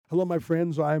Hello, my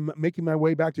friends. I'm making my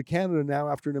way back to Canada now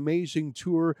after an amazing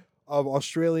tour of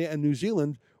Australia and New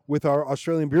Zealand with our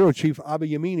Australian Bureau Chief, Avi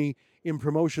Yemini, in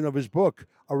promotion of his book,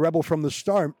 A Rebel from the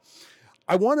Start.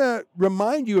 I want to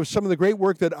remind you of some of the great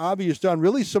work that Avi has done,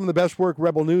 really some of the best work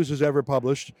Rebel News has ever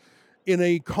published, in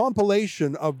a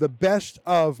compilation of the best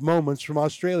of moments from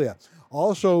Australia. I'll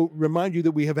also remind you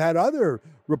that we have had other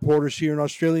reporters here in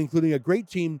Australia, including a great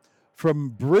team from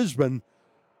Brisbane.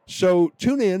 So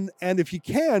tune in, and if you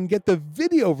can, get the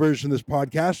video version of this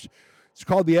podcast. It's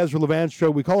called the EZRA LEVANT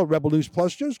Show. We call it Rebel News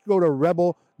Plus. Just go to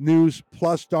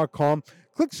rebelnewsplus.com.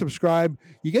 Click subscribe.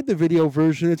 You get the video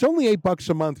version. It's only $8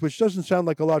 a month, which doesn't sound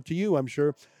like a lot to you, I'm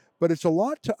sure, but it's a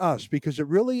lot to us because it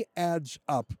really adds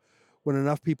up when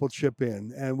enough people chip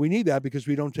in. And we need that because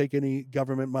we don't take any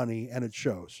government money, and it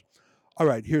shows. All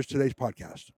right, here's today's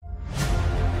podcast.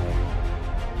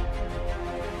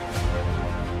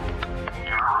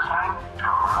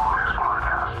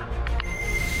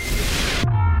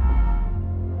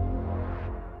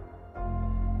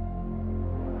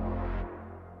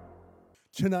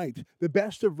 Tonight, the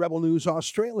best of Rebel News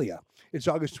Australia. It's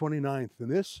August 29th,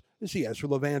 and this is the EZRA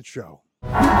LEVANT Show.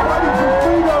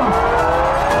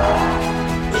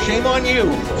 Shame on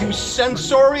you, you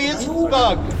censorious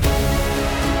thug.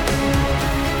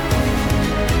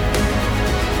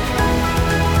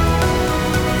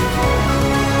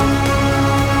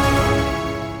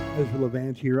 EZRA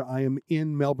LEVANT here. I am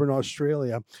in Melbourne,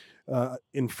 Australia.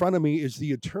 In front of me is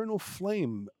the eternal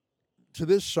flame. To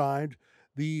this side,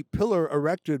 the pillar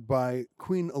erected by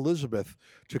Queen Elizabeth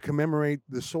to commemorate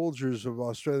the soldiers of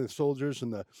Australia, the soldiers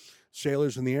and the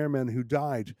sailors and the airmen who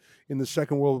died in the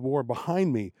Second World War.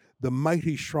 Behind me, the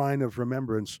mighty shrine of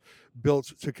remembrance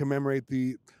built to commemorate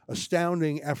the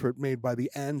astounding effort made by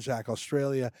the Anzac,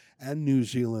 Australia and New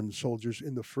Zealand soldiers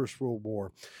in the First World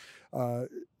War.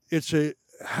 It's a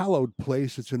hallowed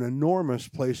place. It's an enormous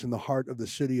place in the heart of the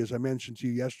city, as I mentioned to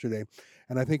you yesterday.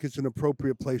 And I think it's an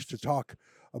appropriate place to talk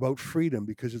about freedom,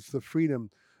 because it's the freedom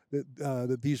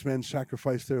that these men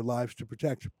sacrificed their lives to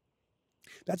protect.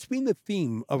 That's been the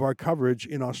theme of our coverage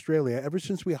in Australia ever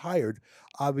since we hired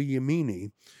Avi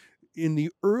Yemini in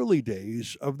the early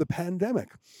days of the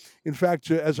pandemic. In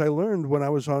fact, as I learned when I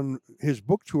was on his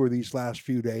book tour these last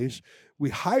few days, we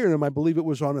hired him, I believe it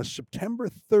was on a September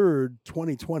 3rd,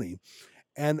 2020.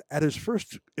 And at his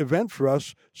first event for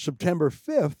us, September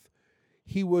 5th,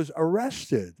 he was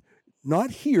arrested.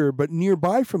 Not here, but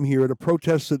nearby from here at a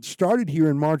protest that started here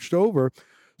and marched over,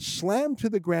 slammed to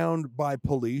the ground by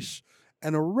police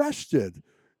and arrested.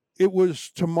 It was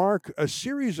to mark a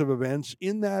series of events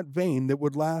in that vein that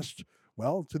would last,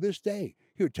 well, to this day.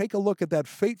 Here, take a look at that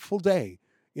fateful day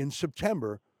in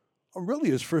September,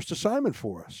 really his first assignment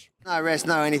for us. No arrest,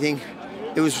 no anything.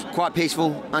 It was quite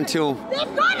peaceful until...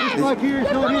 They've got it! Like here,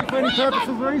 he's not here for any purpose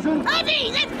of reason.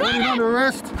 Avi, they've got He's it! under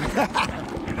arrest.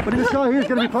 But this guy here is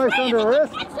going to be placed under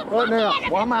arrest right now.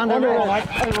 Well, I'm under arrest.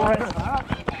 I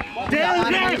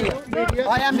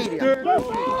am media.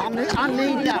 I'm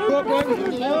media. I've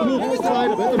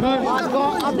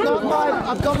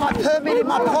got my permit in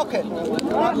my pocket.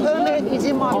 My permit is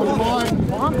in my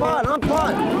pocket. I'm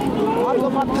fine. I've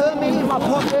got my permit in my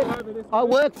pocket. I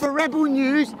work for Rebel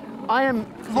News. I am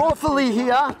lawfully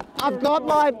here. I've got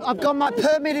my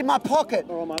permit in my pocket.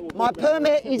 My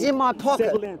permit is in my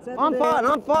pocket. I'm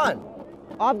fine.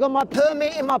 I've got my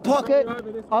permit in my pocket.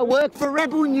 I work for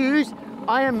Rebel News.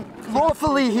 I am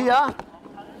lawfully here.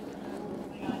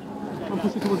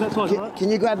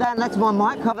 Can you grab that? And that's my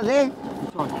mic cover there.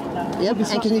 Yep.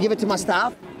 And can you give it to my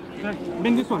staff?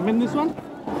 Bend this one.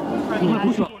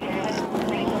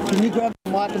 Can you grab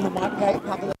the mic and the mic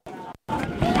cover there?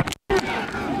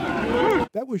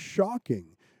 That was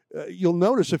shocking. You'll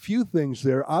notice a few things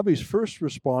there. Avi's first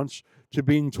response to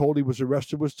being told he was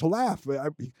arrested was to laugh.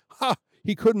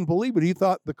 He couldn't believe it. He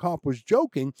thought the cop was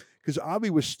joking because Avi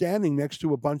was standing next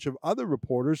to a bunch of other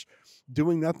reporters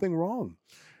doing nothing wrong.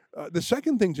 The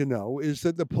second thing to know is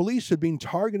that the police had been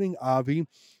targeting Avi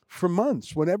for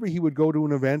months. Whenever he would go to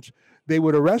an event, they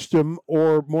would arrest him,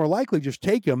 or more likely just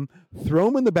take him, throw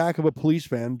him in the back of a police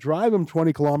van, drive him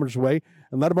 20 kilometers away,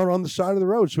 and let him out on the side of the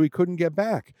road so he couldn't get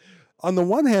back. On the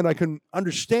one hand, I can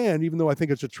understand, even though I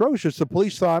think it's atrocious, the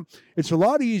police thought it's a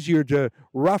lot easier to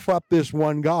rough up this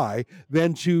one guy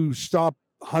than to stop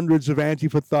hundreds of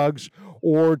Antifa thugs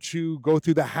or to go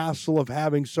through the hassle of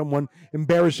having someone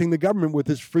embarrassing the government with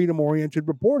this freedom-oriented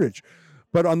reportage.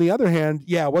 But on the other hand,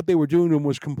 what they were doing to him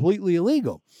was completely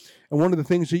illegal. And one of the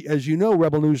things, as you know,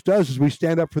 Rebel News does is we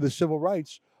stand up for the civil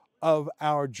rights of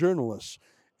our journalists.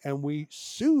 And we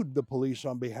sued the police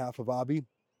on behalf of Avi.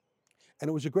 And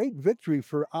it was a great victory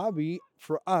for Avi,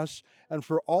 for us, and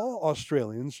for all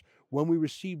Australians when we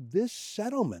received this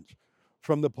settlement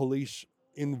from the police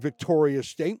in Victoria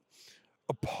State,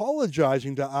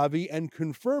 apologizing to Avi and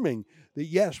confirming that,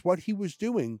 yes, what he was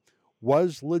doing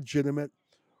was legitimate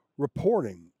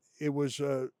reporting. It was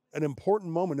an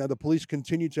important moment. Now, the police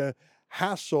continued to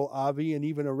hassle Avi and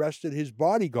even arrested his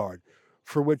bodyguard,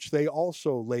 for which they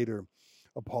also later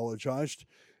apologized.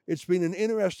 It's been an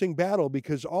interesting battle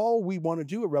because all we want to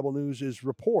do at Rebel News is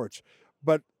reports,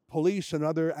 but police and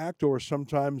other actors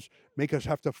sometimes make us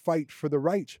have to fight for the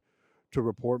right to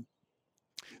report.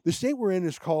 The state we're in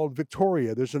is called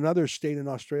Victoria. There's another state in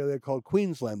Australia called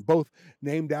Queensland, both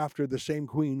named after the same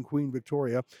queen, Queen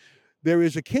Victoria. There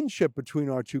is a kinship between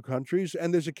our two countries,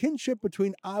 and there's a kinship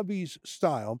between Avi's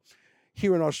style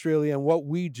here in Australia and what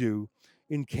we do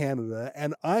in Canada.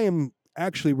 And I am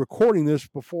actually recording this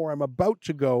before I'm about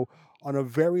to go on a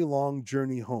very long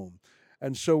journey home.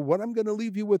 And so what I'm going to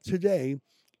leave you with today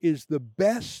is the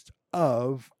best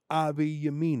of Avi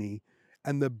Yemini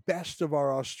and the best of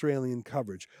our Australian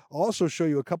coverage. I'll also show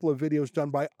you a couple of videos done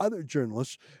by other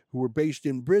journalists who were based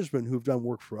in Brisbane who've done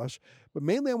work for us. But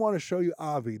mainly I want to show you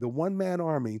Avi, the one-man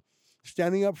army,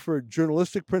 standing up for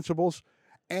journalistic principles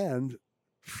and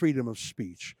freedom of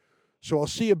speech. So I'll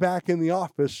see you back in the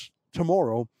office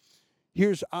tomorrow.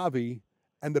 Here's Avi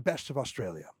and the best of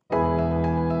Australia.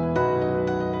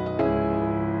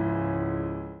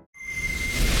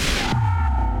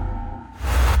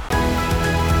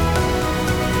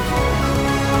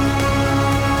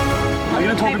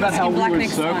 Talk about how we were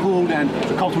encircled and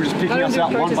the cops were just picking us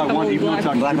out one by one, even though it's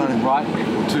our human right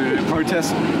to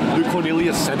protest. Luke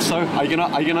Cornelius said so. Are you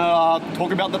gonna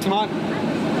talk about that tonight?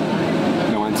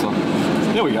 No answer.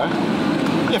 There we go.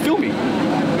 Yeah, film me.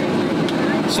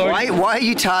 So Why are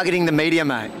you targeting the media,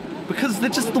 mate? because they're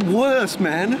just the worst,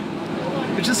 man.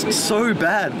 They're just so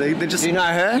bad. They just. Do you know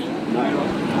her? No.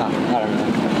 No.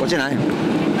 What's your name?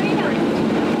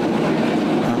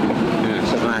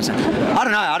 I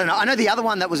don't know. I know the other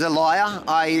one that was a liar.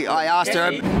 I asked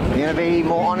her, "You gonna be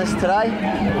more honest today?"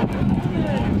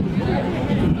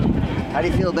 How do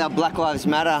you feel about Black Lives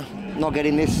Matter not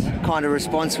getting this kind of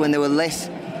response when there were less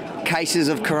cases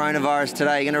of coronavirus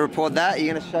today? Are you gonna report that? Are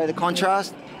you gonna show the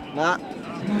contrast? Nah,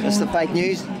 just the fake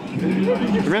news.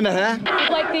 Remember her?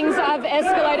 Like things have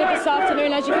escalated this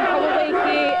afternoon, as you can probably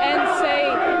hear and see.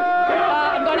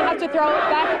 I'm going to have to throw it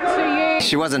back to you.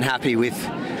 She wasn't happy with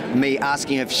me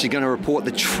asking if she's going to report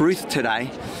the truth today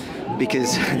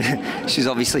because she's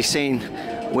obviously seen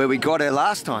where we got her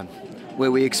last time,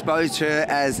 where we exposed her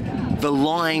as the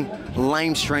lying,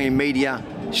 lamestream media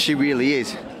she really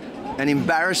is. An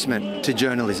embarrassment to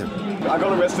journalism. I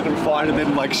got arrested and fined, and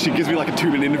then she gives me a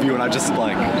 2-minute interview, and I just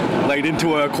laid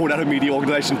into her, called out a media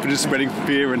organisation for just spreading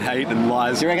fear and hate and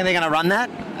lies. Do you reckon they're going to run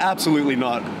that? Absolutely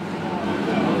not.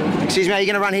 Excuse me, are you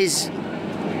going to run his?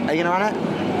 Are you going to run it?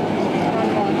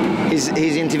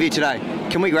 His interview today.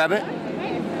 Can we grab it?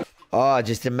 Oh,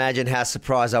 just imagine how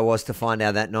surprised I was to find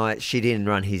out that night she didn't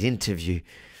run his interview.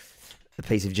 A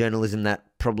piece of journalism that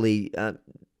probably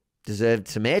deserved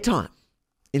some airtime.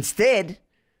 Instead,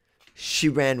 she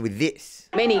ran with this.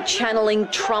 Many channeling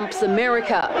Trump's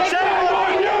America.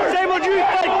 Shame on you,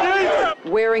 fake news!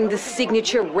 Wearing the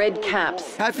signature red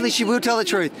caps. Hopefully she will tell the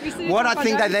truth. What I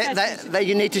think that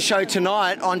you need to show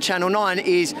tonight on Channel 9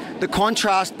 is the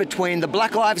contrast between the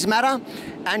Black Lives Matter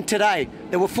and today.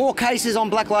 There were 4 cases on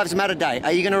Black Lives Matter Day.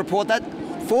 Are you going to report that?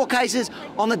 4 cases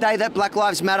on the day that Black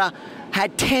Lives Matter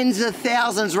had tens of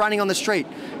thousands running on the street.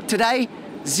 Today,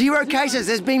 0 cases.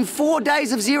 There's been 4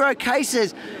 days of 0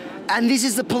 cases, and this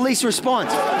is the police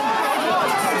response.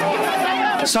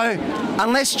 So,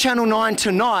 unless Channel 9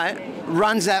 tonight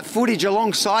runs that footage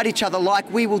alongside each other like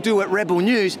we will do at Rebel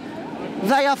News,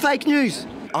 they are fake news.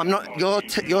 I'm not.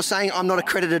 You're saying I'm not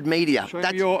accredited media. Show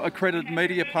me your accredited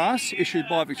media pass issued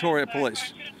by Victoria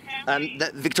Police.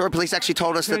 The Victoria Police actually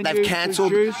told us that they've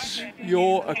cancelled. Produce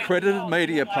your accredited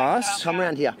media pass. Come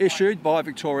around here. Issued by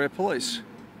Victoria Police.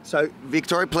 So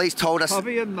Victoria Police told us. Cover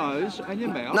your nose and your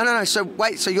mouth. No. So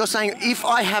wait. So you're saying if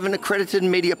I have an accredited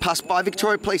media pass by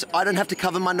Victoria Police, I don't have to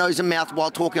cover my nose and mouth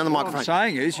while talking on the microphone? What I'm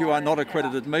saying is you are not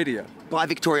accredited media. By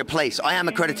Victoria Police. I am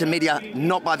accredited media,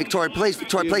 not by Victoria Police.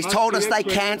 Victoria Police told us they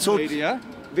cancelled. Media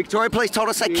Victoria Police told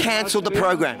us they cancelled the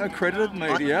program. Accredited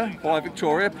media by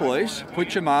Victoria Police.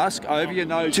 Put your mask over your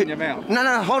nose and your mouth.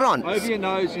 No, hold on. Over your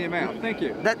nose and your mouth. Thank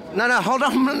you. No, hold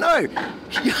on. No.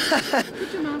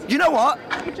 You know what?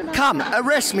 Come,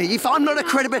 arrest me. If I'm not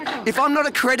accredited,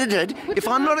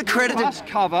 Must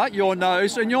cover your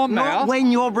nose and your mouth. Not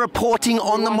when you're reporting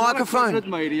on the microphone.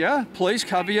 Accredited media, please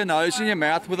cover your nose and your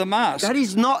mouth with a mask. That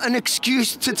is not an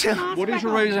excuse to tell. What is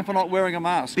your reason for not wearing a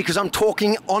mask? Because I'm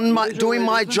talking doing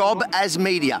my job as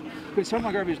media. Could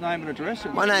someone grab his name and address?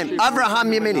 My name, Avi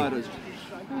Yemini.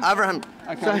 Avraham.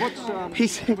 Okay,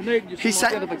 He's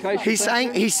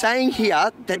saying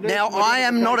here that now I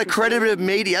am not accredited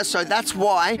media, so that's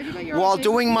why, while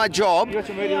doing my job,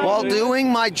 well,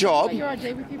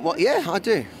 yeah, I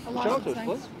do.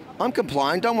 I'm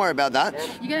complying. Don't worry about that.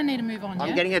 You're going to need to move on.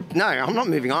 I'm getting it. No, I'm not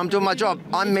moving on. I'm doing my job.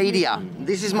 I'm media.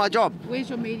 This is my job. Where's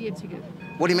your media ticket?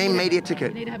 What do you mean media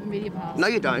ticket? You need to have a media pass. No,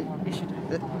 you don't. Yes, you do.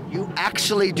 You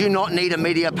actually do not need a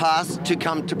media pass to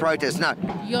come to protest. No.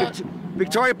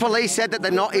 Victoria Police said that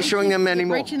they're not issuing them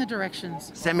anymore. You're breaching the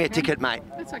directions. Send me a ticket, mate.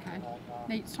 That's okay.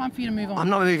 Now, it's time for you to move on. I'm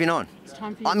not moving on. It's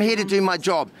time for you I'm here to do my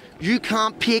job. You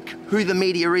can't pick who the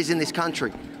media is in this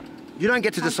country. You don't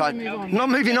get to decide. Not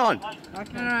moving on.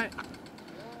 Okay. All right.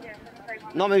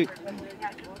 Not moving.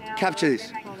 Capture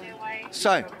this.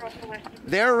 So,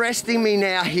 they're arresting me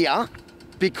now here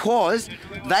because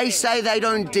they say they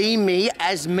don't deem me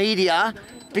as media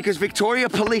because Victoria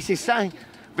Police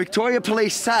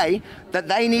say that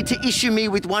they need to issue me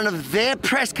with one of their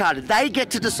press cards. They get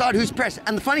to decide who's press.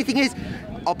 And the funny thing is,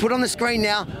 I'll put on the screen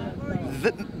now,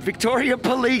 the Victoria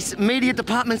Police Media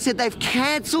Department said they've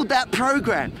cancelled that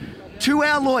program to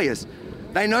our lawyers.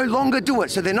 They no longer do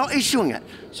it, so they're not issuing it.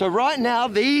 So right now,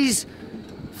 these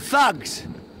thugs,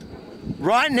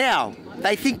 right now,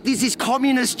 they think this is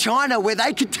communist China where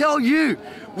they could tell you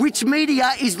which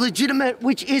media is legitimate,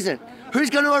 which isn't. Who's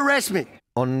going to arrest me?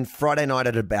 On Friday night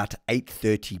at about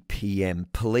 8:30 p.m,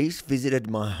 police visited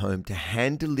my home to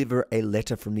hand deliver a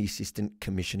letter from the Assistant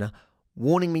Commissioner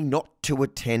warning me not to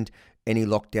attend any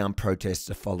lockdown protests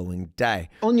the following day.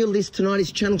 On your list tonight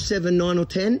is Channel 7, 9 or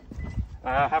 10?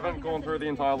 I haven't gone through the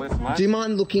entire list, mate. Do you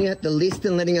mind looking at the list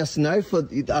and letting us know? I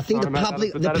think the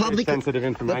public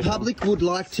would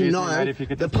like to know.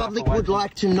 The public would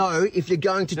like to know if you're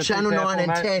going to Channel 9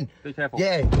 and 10. Be careful.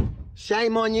 Yeah,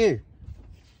 shame on you.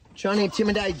 Trying to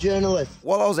intimidate journalists.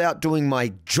 While I was out doing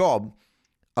my job,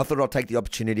 I thought I'd take the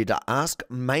opportunity to ask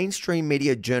mainstream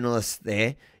media journalists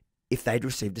there if they'd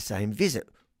received the same visit.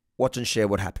 Watch and share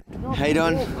what happened. Hey,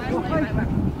 Don. Since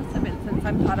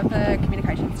I'm part of the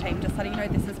communications team, just letting you know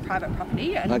this is private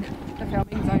property and the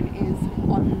filming zone is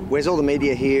on... Where's all the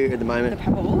media here at the moment? The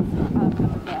Pebbles.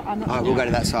 Alright, we'll go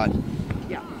to that side.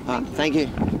 Yeah. Thank you.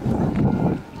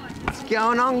 What's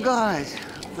going on, guys?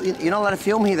 You're not allowed to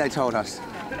film here, they told us.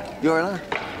 You're allowed.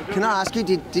 Can I ask you,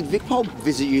 did Vic Pol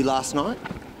visit you last night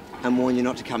and warn you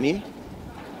not to come here?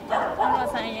 I'm not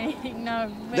saying anything,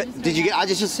 no. Did you get?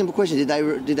 Just a simple question. Did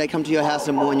they come to your house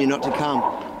and warn you not to come?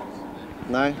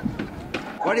 No.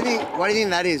 Why do you think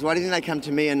that is? Why do you think they come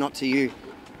to me and not to you?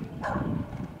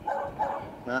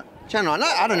 No. Channel 9,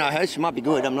 I don't know her. She might be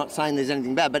good. I'm not saying there's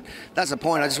anything bad, but that's the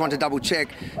point. I just want to double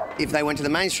check if they went to the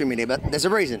mainstream media. But there's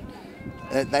a reason.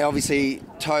 They obviously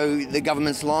toe the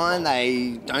government's line.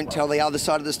 They don't tell the other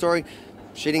side of the story.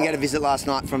 She didn't get a visit last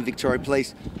night from Victoria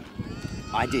Police.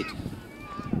 I did.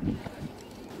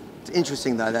 It's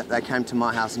interesting though that they came to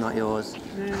my house, not yours.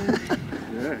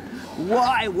 Yeah.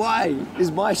 Why?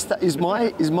 Is my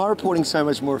reporting so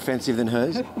much more offensive than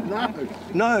hers?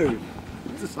 No.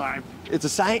 It's the same. It's the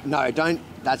same? No, don't.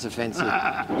 That's offensive.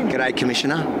 G'day,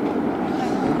 Commissioner.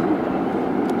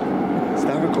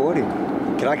 Start recording.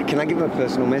 Can I give him a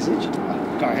personal message?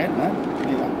 Go ahead, man.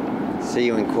 See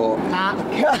you in court.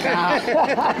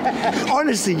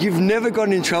 Honestly, you've never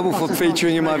gotten in trouble for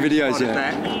featuring in my videos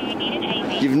yet.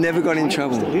 You've never got in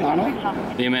trouble.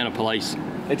 The amount of police.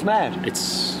 It's mad.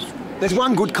 There's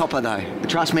one good copper though.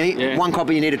 Trust me, one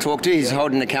copper you need to talk to. He's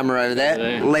holding the camera over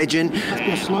there. Legend. It's been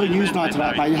a slow news night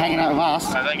tonight, mate. You're hanging out with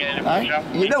us.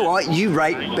 You know what? You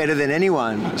rate better than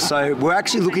anyone. So we're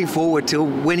actually looking forward till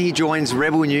when he joins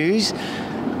Rebel News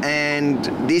and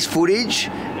this footage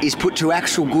is put to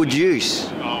actual good use.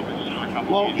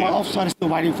 Well, my offside is still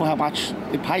waiting for how much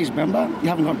it pays, remember? You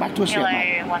haven't got back to us yet,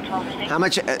 mate. How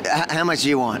much do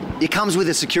you want? It comes with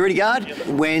a security guard.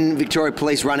 When Victoria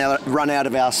Police run out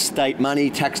of our state money,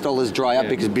 tax dollars dry up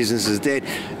because business is dead,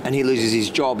 and he loses his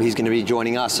job, he's going to be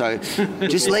joining us. So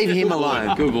just leave him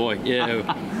alone. Good boy.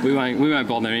 Yeah, we won't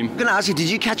bother him. I'm going to ask you, did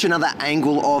you catch another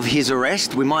angle of his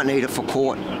arrest? We might need it for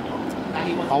court.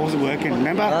 I wasn't working,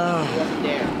 remember?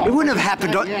 It wouldn't have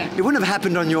happened. It wouldn't have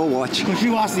happened on your watch. Because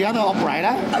you asked the other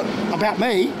operator about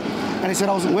me, and he said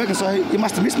I wasn't working, so you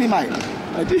must have missed me, mate.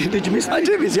 Did you miss me? I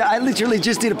do miss you. I literally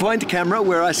just did a point to camera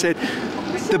where I said,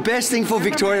 the best thing for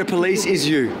Victoria Police is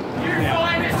you.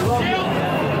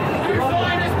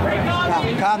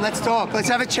 Come, let's talk. Let's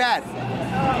have a chat.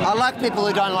 I like people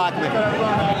who don't like me.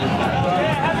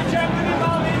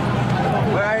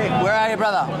 Where are you,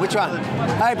 brother? Which one?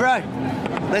 Hey, bro.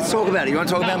 Let's talk about it. You want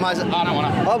to talk about my... I don't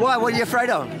want to. Oh, why? What are you afraid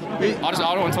of? I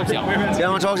don't want to talk to you. You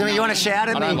don't want to talk to me? You want to shout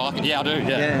at me? I don't like it. Yeah, I do.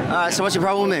 Yeah. All right, so what's your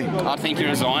problem with me? I think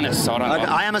you're a Zionist, so I don't like it.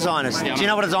 I am a Zionist. Yeah, do you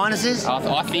know what a Zionist is?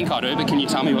 I think I do, but can you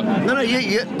tell me what... No,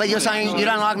 but you're saying you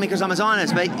don't like me because I'm a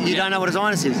Zionist, but you don't know what a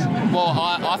Zionist is. Well,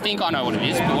 I think I know what it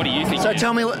is, but what do you think? So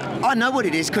tell me, I know what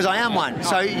it is because I am one.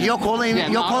 So you're calling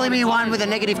me one with a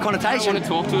negative connotation. I want to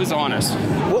talk to a Zionist.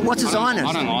 What's a Zionist?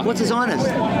 I don't like What's a Zionist?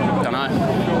 Don't know.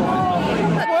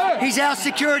 He's our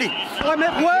security. I'm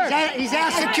at work. He's our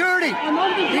security.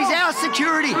 He's our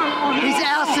security. He's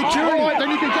our security. Then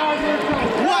you can go.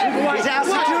 What? He's our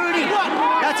security.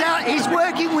 That's our. He's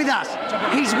working with us.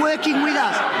 He's working with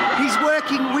us. He's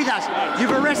working with us.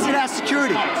 You've arrested our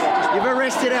security. You've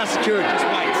arrested our security.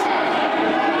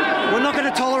 We're not going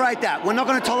to tolerate that. We're not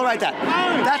going to tolerate that.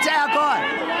 That's our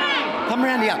guy. Come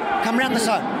around here. Come around the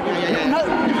side. No,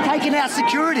 you've taken our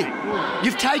security.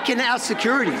 You've taken our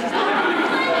security.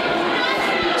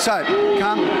 So,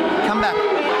 come back.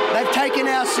 They've taken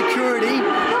our security,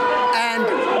 and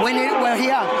we're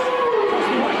here.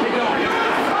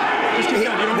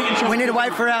 We need to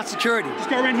wait for our security. Just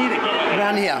go around here.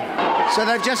 Around here. So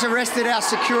they've just arrested our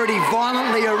security,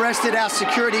 violently arrested our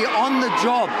security on the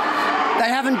job. They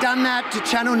haven't done that to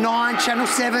Channel 9, Channel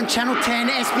 7, Channel 10,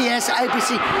 SBS,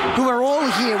 ABC, who are all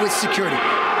here with security.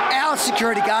 Our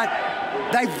security guard,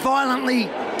 they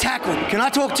violently tackled. Can I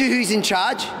talk to who's in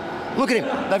charge? Look at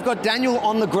him. They've got Daniel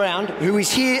on the ground, who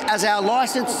is here as our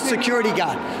licensed security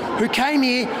guard, who came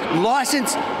here,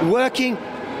 licensed, working.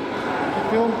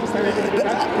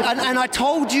 And I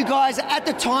told you guys at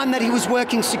the time that he was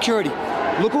working security.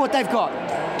 Look at what they've got.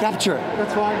 Capture it.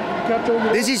 That's fine. Capture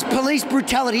it. This is police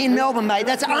brutality in Melbourne, mate.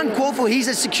 That's uncalled for. He's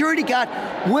a security guard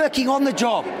working on the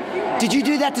job. Did you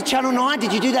do that to Channel 9?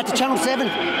 Did you do that to Channel 7?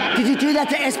 Did you do that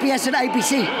to SBS and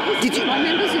ABC? Did you? My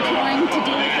members are trying to do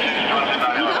it.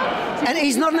 And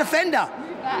he's not an offender.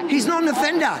 He's not an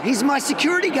offender. He's my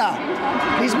security guard.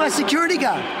 He's my security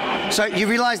guard. So you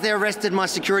realise they arrested my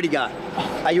security guard.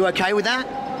 Are you okay with that?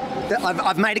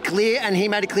 I've made it clear, and he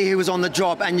made it clear he was on the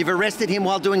job, and you've arrested him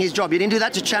while doing his job. You didn't do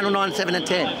that to Channel 9, 7 and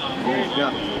 10.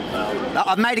 Yeah.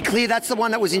 I've made it clear that's the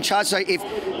one that was in charge. So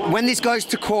when this goes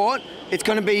to court, it's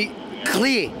going to be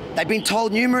clear. They've been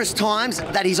told numerous times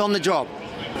that he's on the job.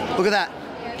 Look at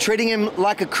that. Treating him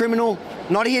like a criminal,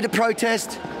 not here to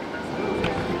protest.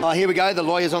 Oh, here we go. The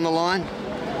lawyer's on the line.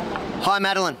 Hi,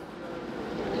 Madeline.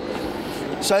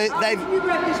 So they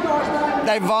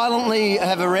violently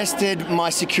have arrested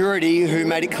my security, who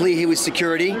made it clear he was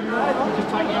security.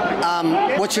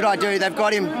 What should I do? They've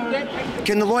got him.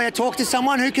 Can the lawyer talk to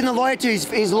someone? Who can the lawyer to?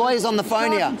 His lawyer's on the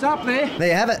phone here. There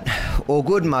you have it. All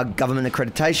good. My government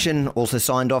accreditation, also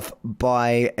signed off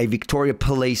by a Victoria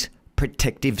Police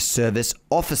Protective Service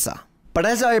officer. But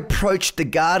as I approached the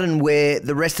garden where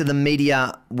the rest of the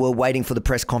media were waiting for the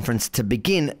press conference to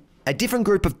begin, a different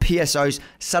group of PSOs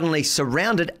suddenly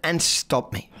surrounded and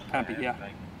stopped me. Can't be here.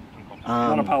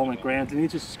 Not a Parliament grounds. In the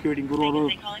interest of security and good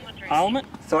order of Parliament.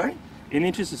 Sorry? In the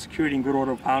interest of security and good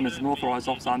order of Parliament, as an authorised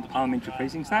officer under the Parliamentary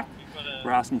Precincts Act,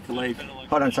 we're asking you to leave.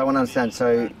 Hold on, so I want to understand.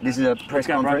 So this is a press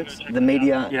conference. The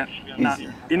media is...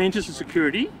 In the interest of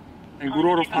security and good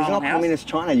order of Parliament. It's not Communist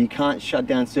China. You can't shut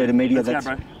down certain media. Let's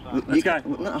go, bro. Let's go.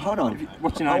 No, hold on.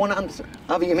 What's your name? I want to understand.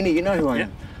 Avi Yemini, you know who I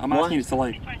am. I'm asking you to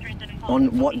leave.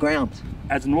 On what grounds?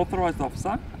 As an authorised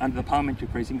officer under the Parliamentary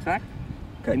Precincts Act,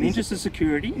 in the interest of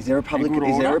security. Is there a public?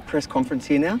 Is there a press conference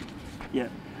here now? Yeah.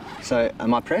 So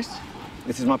am I pressed?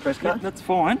 This is my press card. Yeah, that's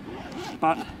fine,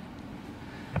 but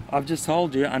I've just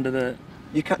told you under the.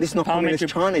 You can't. This is not Communist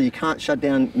China. You can't shut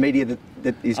down media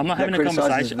that is. I'm not having a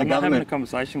conversation. I'm not having a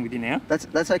conversation with you now.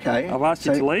 That's okay. I've asked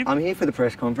you to leave. I'm here for the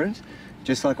press conference,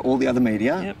 just like all the other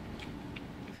media. Yep.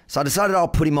 So I decided I'll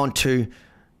put him on to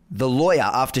the lawyer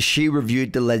after she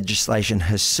reviewed the legislation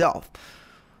herself.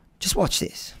 Just watch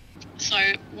this. So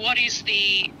what is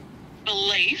the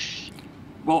belief?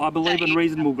 Well, I believe on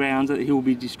reasonable grounds that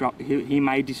he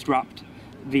may disrupt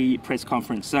the press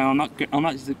conference. So I'm not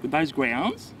with those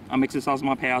grounds. I'm exercising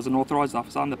my power as an authorised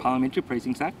officer under the Parliamentary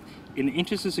Precincts Act in the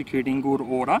interest of security and good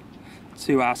order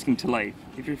to ask him to leave.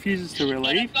 If he refuses to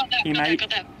relieve, he may...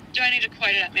 Got that. Do I need to quote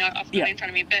it at me? I've got it in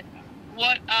front of me. But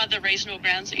what are the reasonable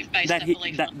grounds that you've based that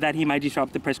belief on? That he may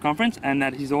disrupt the press conference, and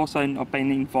that he's also not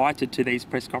been invited to these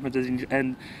press conferences,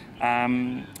 and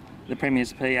the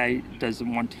Premier's PA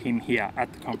doesn't want him here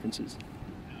at the conferences.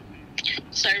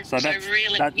 So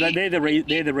really,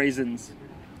 they're the reasons.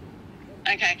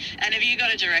 Okay, and have you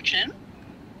got a direction?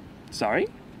 Sorry?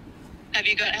 Have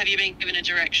you been given a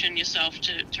direction yourself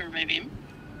to remove him?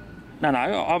 No,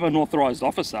 I'm an authorised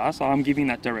officer, so I'm giving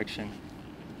that direction.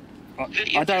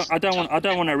 I don't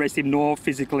want to arrest him nor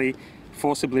physically,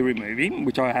 forcibly remove him,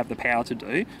 which I have the power to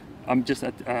do. I'm just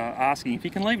asking if he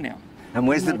can leave now. And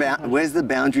where's the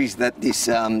boundaries that this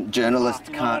journalist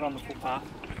can't? On the footpath.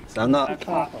 So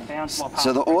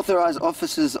So the authorised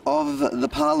officers of the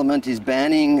Parliament is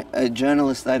banning a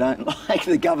journalist they don't like,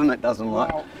 the government doesn't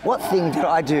like. What thing did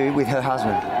I do with her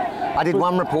husband? I did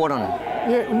one report on him.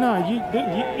 Yeah, no,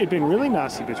 it'd been really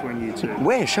nasty between you two.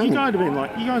 Where? Show me. You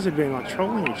guys had been like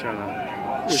trolling each other.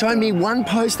 Show me one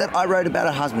post that I wrote about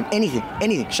her husband. Anything.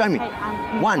 Show me.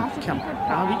 One. Come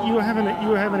on. You were having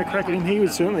a crack at him. He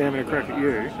was certainly having a crack at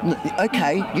you.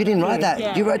 Okay, you didn't write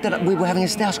that. You wrote that we were having a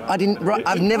stoush. I didn't write.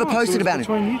 I've never posted about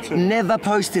him. Never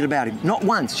posted about him. Not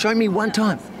once. Show me one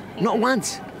time. Not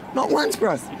once. Not once,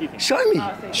 bro. Show me.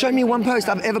 Show me one post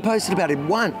I've ever posted about him.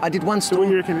 One. I did one story.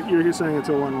 So you're saying it's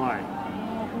all one way?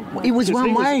 It was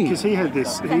one way. Because he had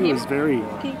this. He was very.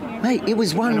 Mate, it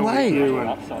was one way.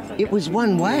 It was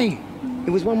one way. It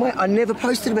was one way. I never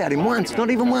posted about him once. Not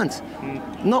even once.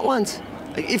 Not once.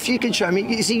 If you can show me,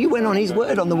 you see, you went on his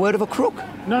word, on the word of a crook.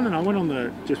 No. I went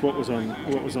on just what was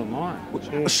online.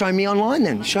 Yeah. Show me online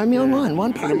then. Show me online.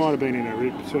 One post. And it might have been in a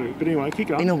rip too. But anyway, keep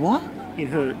going. In a what? In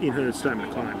her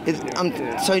statement of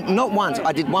claim. So not once.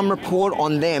 I did one report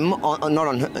on them, not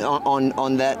on her,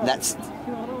 on that's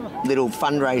little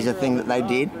fundraiser thing that they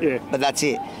did. Yeah. But that's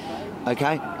it.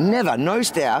 Okay? Never. No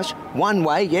stoush. One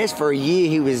way, yes, for a year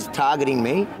he was targeting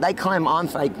me. They claim I'm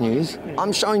fake news.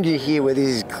 I'm showing you here where this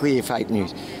is clear fake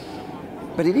news.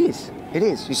 But it is. It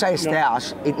is. You say a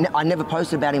stoush, I never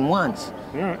posted about him once.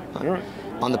 You're right.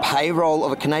 On the payroll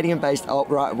of a Canadian-based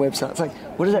alt-right website. It's like,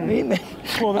 what does that mean, man?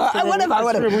 Well,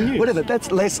 whatever.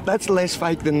 That's less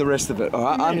fake than the rest of it. All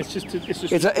right?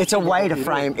 It's a way to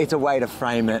frame. It's a way to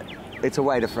frame it. It's a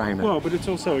way to frame it. Well, but it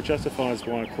justifies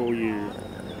why I call you.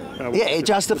 It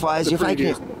justifies your fake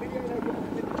news.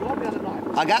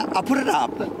 I put it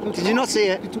up. Did you not see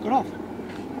it? You took it off.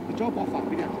 The job off that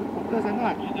video. Thursday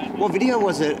night. What video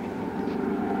was it?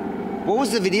 What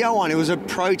was the video on? It was a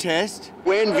protest.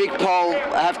 When Vic Pol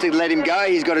have to let him go,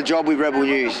 he's got a job with Rebel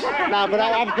News. No, but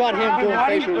I've got him doing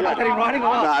Facebook. I got him writing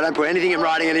off. No, I don't put anything in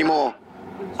writing anymore.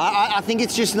 I think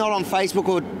it's just not on Facebook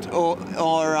or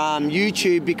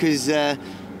YouTube because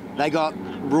they got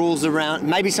rules around.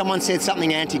 Maybe someone said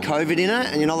something anti-COVID in it,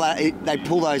 and they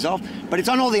pull those off. But it's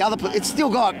on all the other. It's still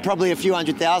got probably a few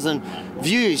 100,000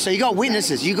 views. So you got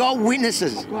witnesses.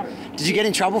 Did you get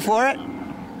in trouble for it?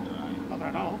 I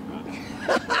don't know.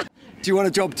 Do you want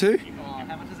a job too? How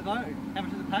much does it go? How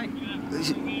much does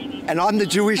it pay? And I'm the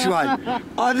Jewish one.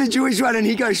 And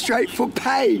he goes straight for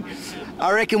pay.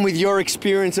 I reckon with your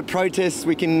experience at protests,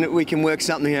 we can work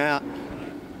something out.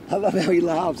 I love how he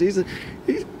laughs. You're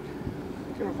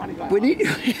a funny guy.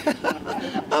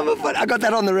 I got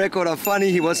that on the record. I'm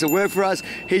funny. He wants to work for us.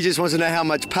 He just wants to know how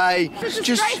much pay. It's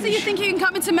just crazy you think you can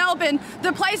come into Melbourne,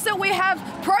 the place that we have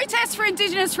protests for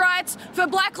Indigenous rights, for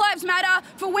Black Lives Matter,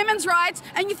 for women's rights,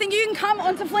 and you think you can come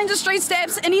onto Flinders Street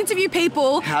steps and interview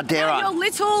people. How dare I? Your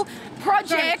little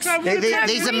projects.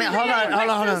 These are hold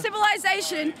on.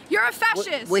 Civilization. You're a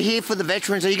fascist. We're here for the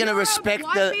veterans. Are you going to respect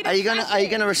Are you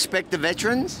going to respect the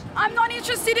veterans? I'm not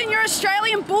interested in your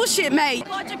Australian bullshit, mate.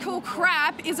 Logical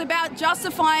crap is about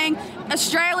justifying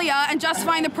Australia and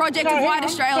justifying the project of white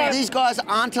Australia. These guys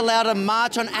aren't allowed to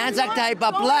march on Anzac Day,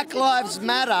 but Black Lives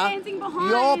Matter.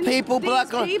 Your people,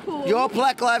 Black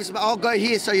Lives. I'll go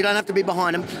here so you don't have to be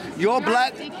behind them.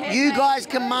 You guys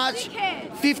can march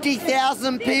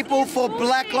 50,000 people for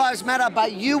Black Lives Matter,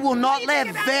 but you will not let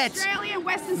vets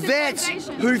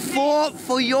who fought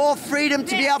for your freedom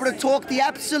to be able to talk the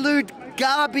absolute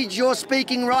garbage you're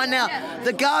speaking right now,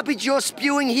 the garbage you're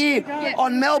spewing here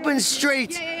on Melbourne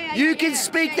streets. You can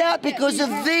speak that because of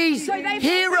these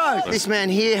heroes. This man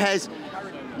here has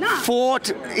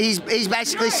fought, he's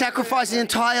basically sacrificed his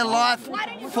entire life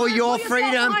for your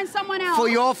freedom,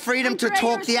 to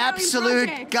talk the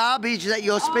absolute garbage that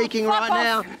you're speaking right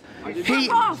now.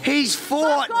 He's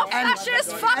fought.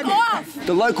 Fuck off.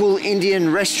 The local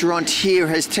Indian restaurant here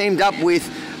has teamed up with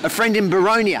a friend in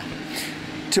Baronia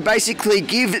to basically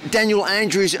give Daniel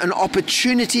Andrews an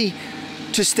opportunity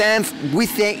to stand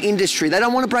with their industry. They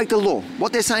don't want to break the law.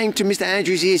 What they're saying to Mr.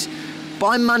 Andrews is,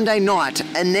 by Monday night,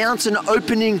 announce an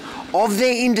opening of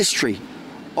their industry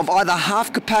of either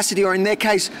half capacity or, in their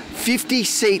case, 50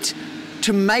 seats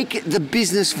to make the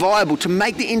business viable, to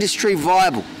make the industry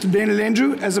viable. Daniel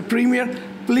Andrew, as a Premier,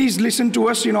 please listen to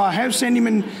us. You know, I have sent him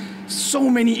in so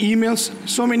many emails,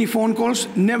 so many phone calls,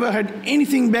 never had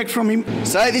anything back from him.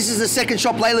 So this is the second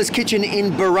shop, Layla's Kitchen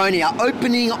in Baronia,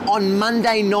 opening on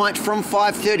Monday night from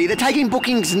 5:30. They're taking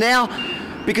bookings now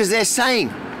because they're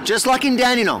saying, just like in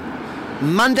Dandenong,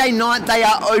 Monday night they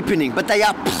are opening, but they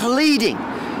are pleading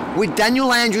with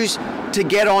Daniel Andrews to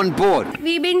get on board.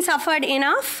 We've been suffered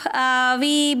enough.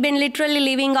 We've been literally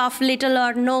living off little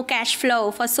or no cash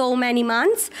flow for so many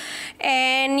months.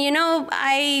 And, you know,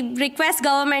 I request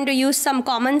government to use some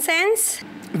common sense.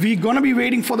 We're going to be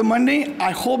waiting for the Monday.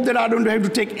 I hope that I don't have to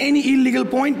take any illegal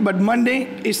point, but Monday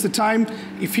is the time.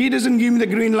 If he doesn't give me the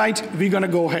green light, we're going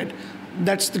to go ahead.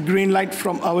 That's the green light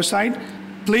from our side.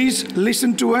 Please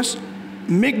listen to us.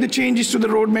 Make the changes to the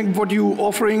roadmap, what you're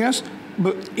offering us.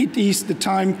 But it is the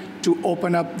time to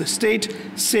open up the state,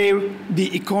 save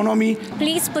the economy.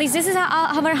 Please, please, this is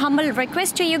our humble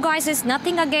request to you guys. It's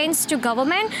nothing against to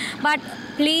government, but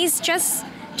please just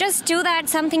do that,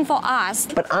 something for us.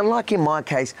 But unlike in my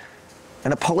case,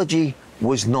 an apology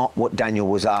was not what Daniel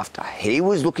was after. He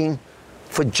was looking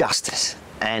for justice,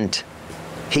 and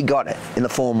he got it in the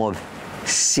form of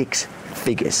 6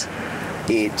 figures.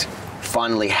 It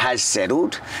finally has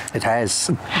settled. It has.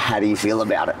 How do you feel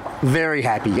about it? Very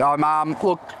happy.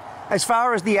 Look, as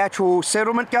far as the actual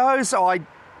settlement goes, I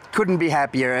couldn't be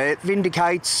happier. It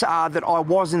vindicates that I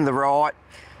was in the right,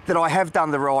 that I have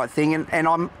done the right thing, and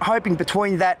I'm hoping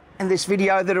between that and this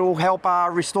video that it will help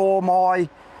restore my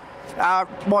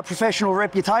professional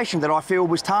reputation that I feel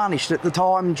was tarnished at the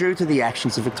time due to the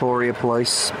actions of Victoria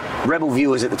Police. Rebel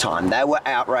viewers at the time, they were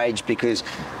outraged because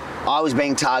I was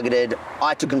being targeted.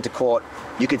 I took them to court.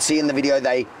 You could see in the video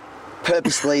they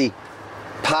purposely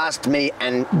passed me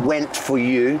and went for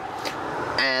you.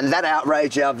 And that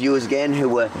outraged our viewers again, who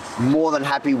were more than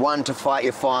happy, 1, to fight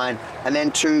your fine, and then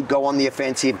 2, go on the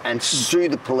offensive and sue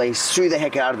the police, sue the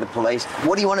heck out of the police.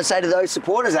 What do you want to say to those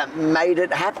supporters that made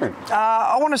it happen?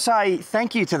 I want to say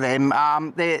thank you to them.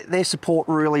 Their support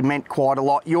really meant quite a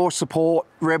lot. Your support,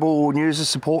 Rebel News'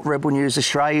 support, Rebel News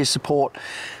Australia's support,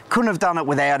 couldn't have done it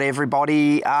without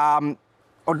everybody. I'd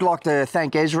like to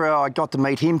thank EZRA. I got to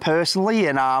meet him personally,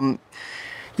 and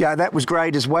yeah, that was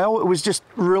great as well. It was just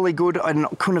really good, and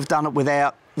couldn't have done it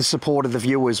without the support of the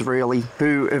viewers, really,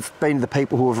 who have been the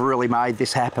people who have really made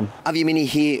this happen. Avi Yemini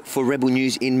here for Rebel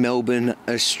News in Melbourne,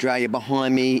 Australia.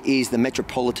 Behind me is the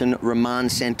Metropolitan Remand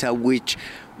Centre, which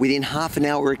within half an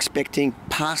hour we're expecting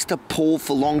Pastor Paul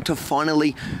Furlong to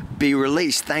finally be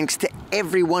released. Thanks to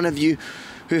every one of you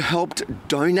who helped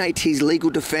donate his legal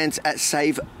defence at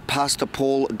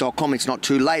savepastorpaul.com. It's not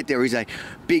too late. There is a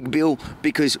big bill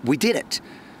because we did it.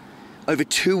 Over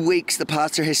 2 weeks the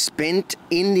pastor has spent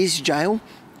in this jail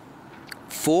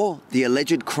for the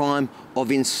alleged crime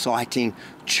of inciting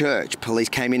church. Police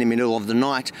came in the middle of the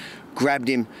night, grabbed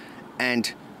him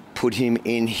and put him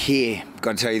in here.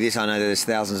 Got to tell you this, I know there's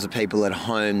thousands of people at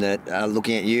home that are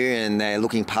looking at you and they're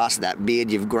looking past that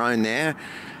beard you've grown there.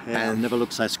 Yeah, I've never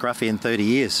looked so scruffy in 30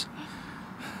 years.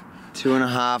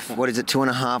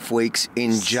 2.5 weeks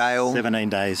in jail? 17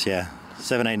 days, yeah.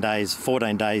 17 days,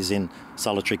 14 days in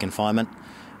solitary confinement,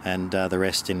 and the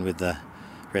rest in with the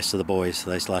rest of the boys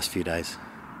these last few days.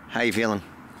 How are you feeling?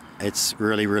 It's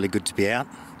really, really good to be out.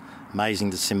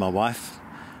 Amazing to see my wife.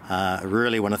 I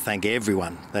really want to thank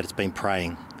everyone that has been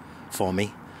praying for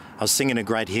me. I was singing a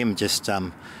great hymn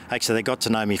actually they got to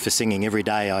know me for singing every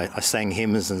day. I sang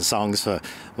hymns and songs for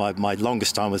my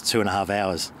longest time was 2.5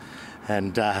 hours.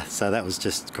 And so that was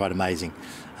just quite amazing.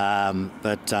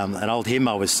 But an old hymn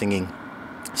I was singing,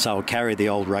 so I'll carry the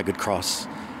old rugged cross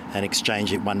and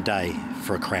exchange it one day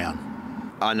for a crown.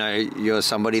 I know you're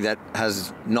somebody that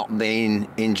has not been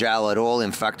in jail at all.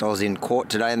 In fact, I was in court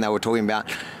today and they were talking about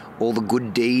all the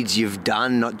good deeds you've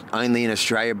done, not only in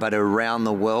Australia but around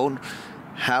the world.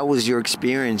 How was your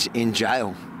experience in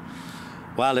jail?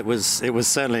 Well, it was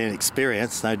certainly an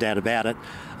experience, no doubt about it.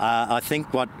 I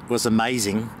think what was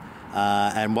amazing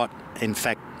and what, in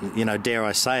fact, you know, dare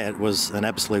I say it, was an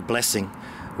absolute blessing,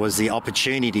 was the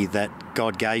opportunity that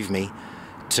God gave me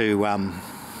to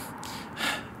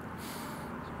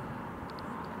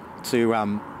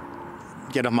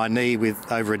get on my knee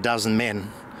with over a dozen men,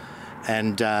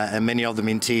 and many of them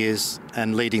in tears,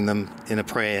 and leading them in a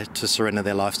prayer to surrender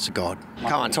their lives to God.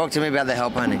 Come on, talk to me about the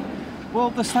help, honey. Well,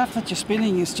 the stuff that you're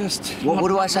spinning is just... What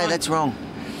do I say that's wrong?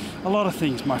 A lot of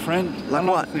things, my friend. Like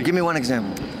what? Give me one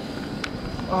example.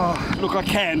 Look, I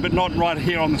can, but not right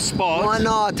here on the spot. Why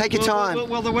not? Take your time.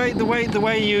 Well, the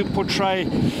way you portray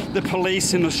the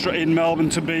police in Melbourne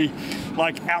to be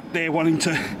like out there wanting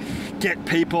to get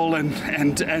people and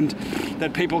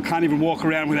that people can't even walk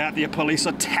around without the police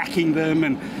attacking them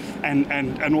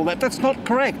and all that. That's not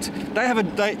correct.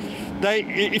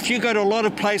 If you go to a lot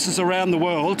of places around the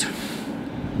world,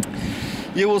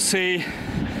 you will see,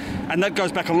 and that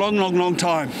goes back a long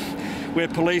time, where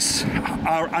police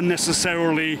are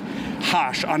unnecessarily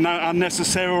harsh,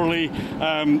 unnecessarily,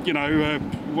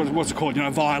 what's it called,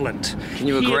 violent. Can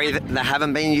you agree that there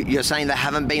haven't been, you're saying there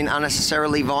haven't been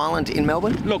unnecessarily violent in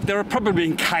Melbourne? Look, there have probably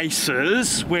been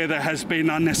cases where there has been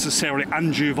unnecessarily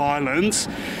undue violence.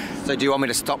 So do you want me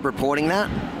to stop reporting that?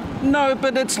 No,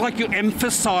 but it's like you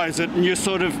emphasise it and you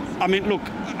sort of, look,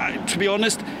 to be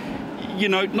honest,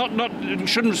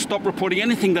 shouldn't stop reporting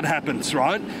anything that happens,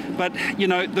 right? But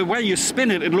the way you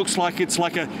spin it, it looks like it's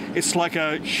like a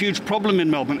huge problem in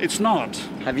Melbourne. It's not.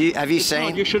 Have you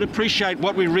seen? You should appreciate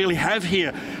what we really have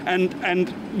here, and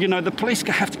the police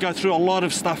have to go through a lot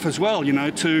of stuff as well,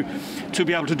 to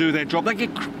be able to do their job. They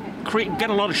get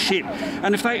a lot of shit,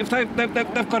 and if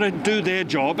they've got to do their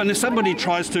job, and if somebody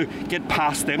tries to get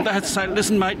past them, they have to say,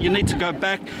 listen mate, you need to go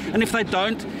back, and if they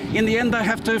don't, in the end they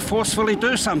have to forcefully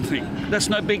do something. That's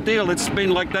no big deal. It's been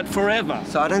like that forever.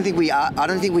 So I don't think we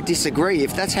disagree.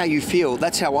 If that's how you feel,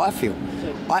 that's how I feel.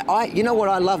 You know what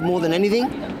I love more than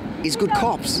anything is good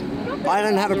cops. I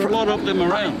don't have a lot of them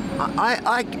around.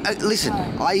 I listen.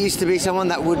 I used to be someone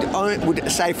that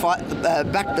would say fight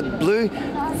back the blue,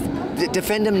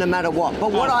 defend them no matter what.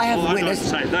 But what I have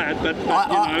witnessed, I don't say that,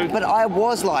 but I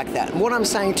was like that. What I'm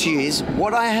saying to you is,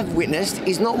 what I have witnessed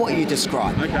is not what you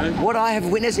describe. Okay. What I have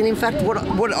witnessed, and in fact,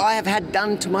 what I have had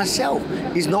done to myself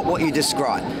is not what you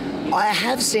describe. I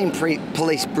have seen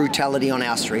police brutality on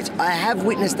our streets. I have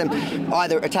witnessed them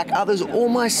either attack others or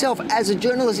myself, as a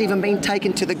journalist, even being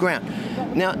taken to the ground.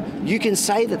 Now, you can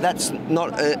say that that's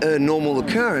not a normal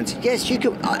occurrence. Yes, you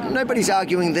can. Nobody's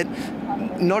arguing that.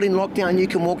 Not in lockdown, you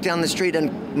can walk down the street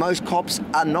and most cops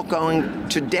are not going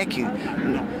to deck you.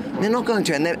 They're not going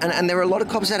to, and there are a lot of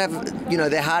cops that have,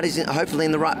 their heart is hopefully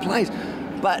in the right place.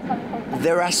 But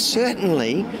there are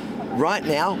certainly, right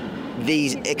now,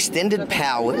 these extended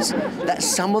powers that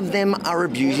some of them are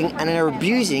abusing, and are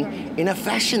abusing in a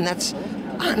fashion that's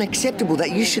unacceptable, that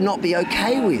you should not be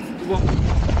okay with.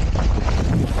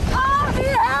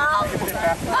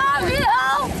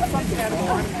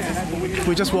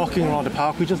 We're just walking around the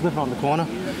park. We just live around the corner.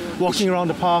 Walking around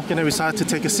the park, and then we decided to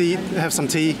take a seat, have some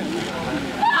tea.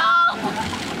 Help!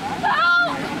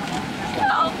 Help!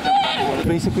 Help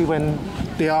me! Basically, when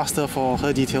they asked her for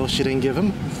her details, she didn't give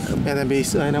them. And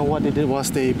then what they did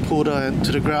was they pulled her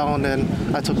to the ground, and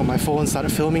I took out my phone,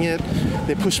 started filming it.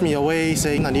 They pushed me away,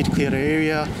 saying I need to clear the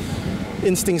area.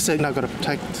 Instinct said I've got to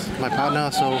protect my partner,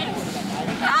 so.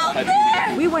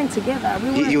 We went together.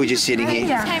 You were just sitting here?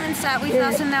 Yeah. Came and sat with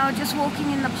us, and they were just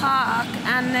walking in the park,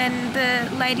 and then the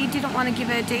lady didn't want to give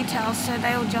her details, so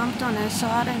they all jumped on her, so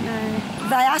I don't know.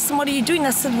 They asked them, what are you doing?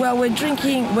 I said, well, we're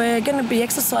drinking, we're going to be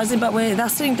exercising, but they're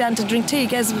sitting down to drink tea.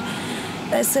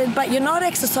 They said, but you're not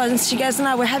exercising. She goes,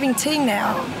 no, we're having tea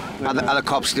now. Are the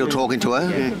cops still talking to her?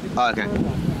 Yeah. Oh, okay.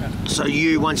 So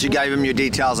once you gave them your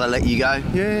details, they let you go?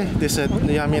 Yeah, they said,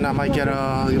 I might get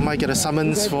a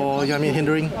summons for,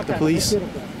 hindering the police.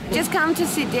 Just come to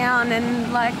sit down,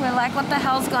 and we're like, what the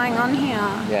hell's going on here?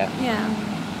 Yeah.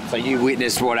 So you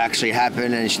witnessed what actually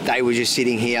happened, and they were just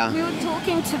sitting here? We were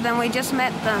talking to them, we just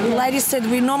met them. The lady said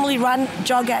we normally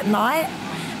jog at night,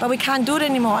 but we can't do it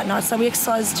anymore at night, so we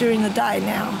exercise during the day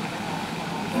now.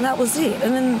 And that was it.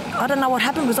 And then I don't know what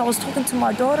happened, because I was talking to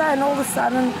my daughter, and all of a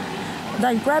sudden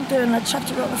they grabbed her and they chucked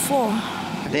her on the floor.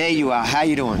 There you are. How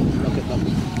you doing?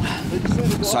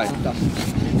 So,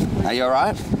 are you all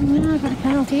right? No, I got a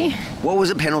penalty. What was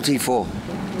a penalty for?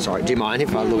 Sorry, do you mind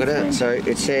if I look at it? So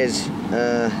it says,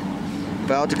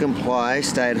 failed to comply,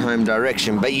 stay at home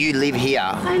direction, but you live here.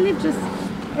 I live just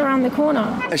around the corner.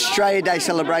 Australia Day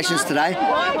celebrations today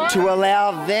to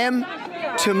allow them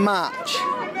to march.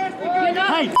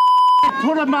 Hey,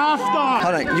 put a mask on.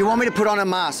 Hold on. You want me to put on a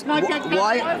mask?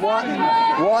 Why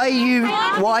are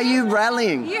you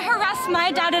rallying? You harassed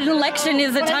my dad at an election.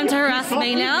 Is it time to harass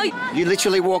me now? You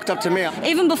literally walked up to me.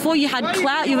 Even before you had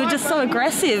clout, you were just so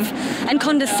aggressive and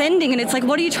condescending. And it's like,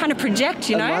 what are you trying to project,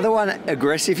 Another one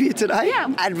aggressive here today?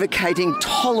 Yeah. Advocating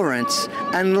tolerance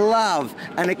and love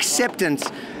and acceptance.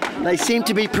 They seem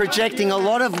to be projecting a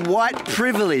lot of white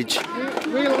privilege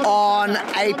on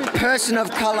a person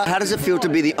of colour. How does it feel to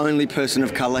be the only person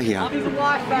of colour here?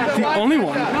 The only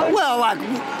one? Well,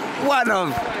 One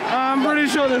of. I'm pretty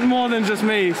sure there's more than just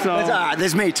me, so...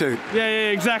 There's me too. Yeah,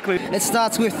 exactly. It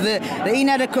starts with the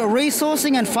inadequate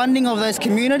resourcing and funding of those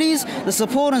communities, the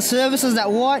support and services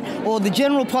that white or the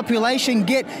general population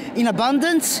get in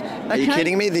abundance. Are you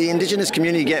kidding me? The Indigenous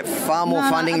community get far more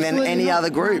funding than any other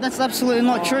group. That's absolutely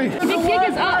not true. The big gig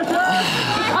is up.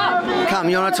 Come,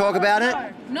 you want to talk about it?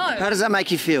 No. How does that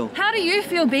make you feel? How do you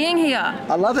feel being here?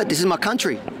 I love it. This is my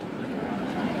country.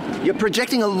 You're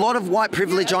projecting a lot of white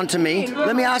privilege onto me.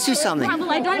 Let me ask you something.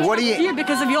 Well, I don't What are trust you? you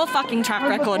because of your fucking track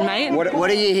record, mate. What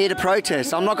are you here to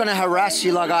protest? I'm not going to harass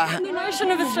you like I. The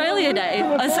notion of Australia Day.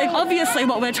 It's like obviously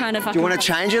what we're trying to fucking. Do you want to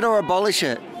change it or abolish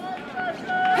it?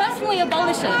 Personally,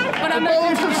 abolish it. But I'm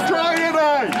Abolish Australia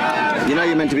Day. You know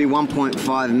you're meant to be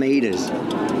 1.5 meters.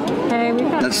 Hey, we've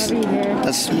got That's Avi here.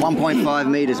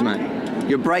 1.5 meters, mate.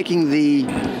 You're breaking the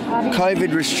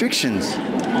COVID restrictions.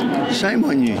 Shame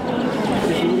on you.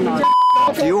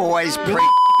 You always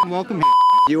welcome here.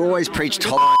 You always preach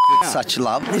tolerance with such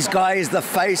love. This guy is the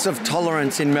face of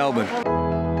tolerance in Melbourne.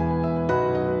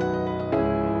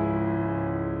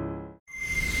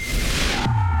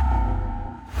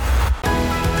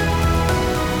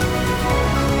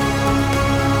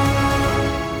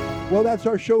 Well, that's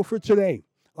our show for today.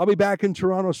 I'll be back in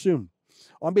Toronto soon.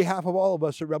 On behalf of all of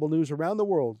us at Rebel News around the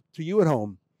world, to you at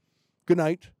home, good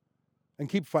night, and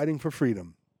keep fighting for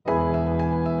freedom.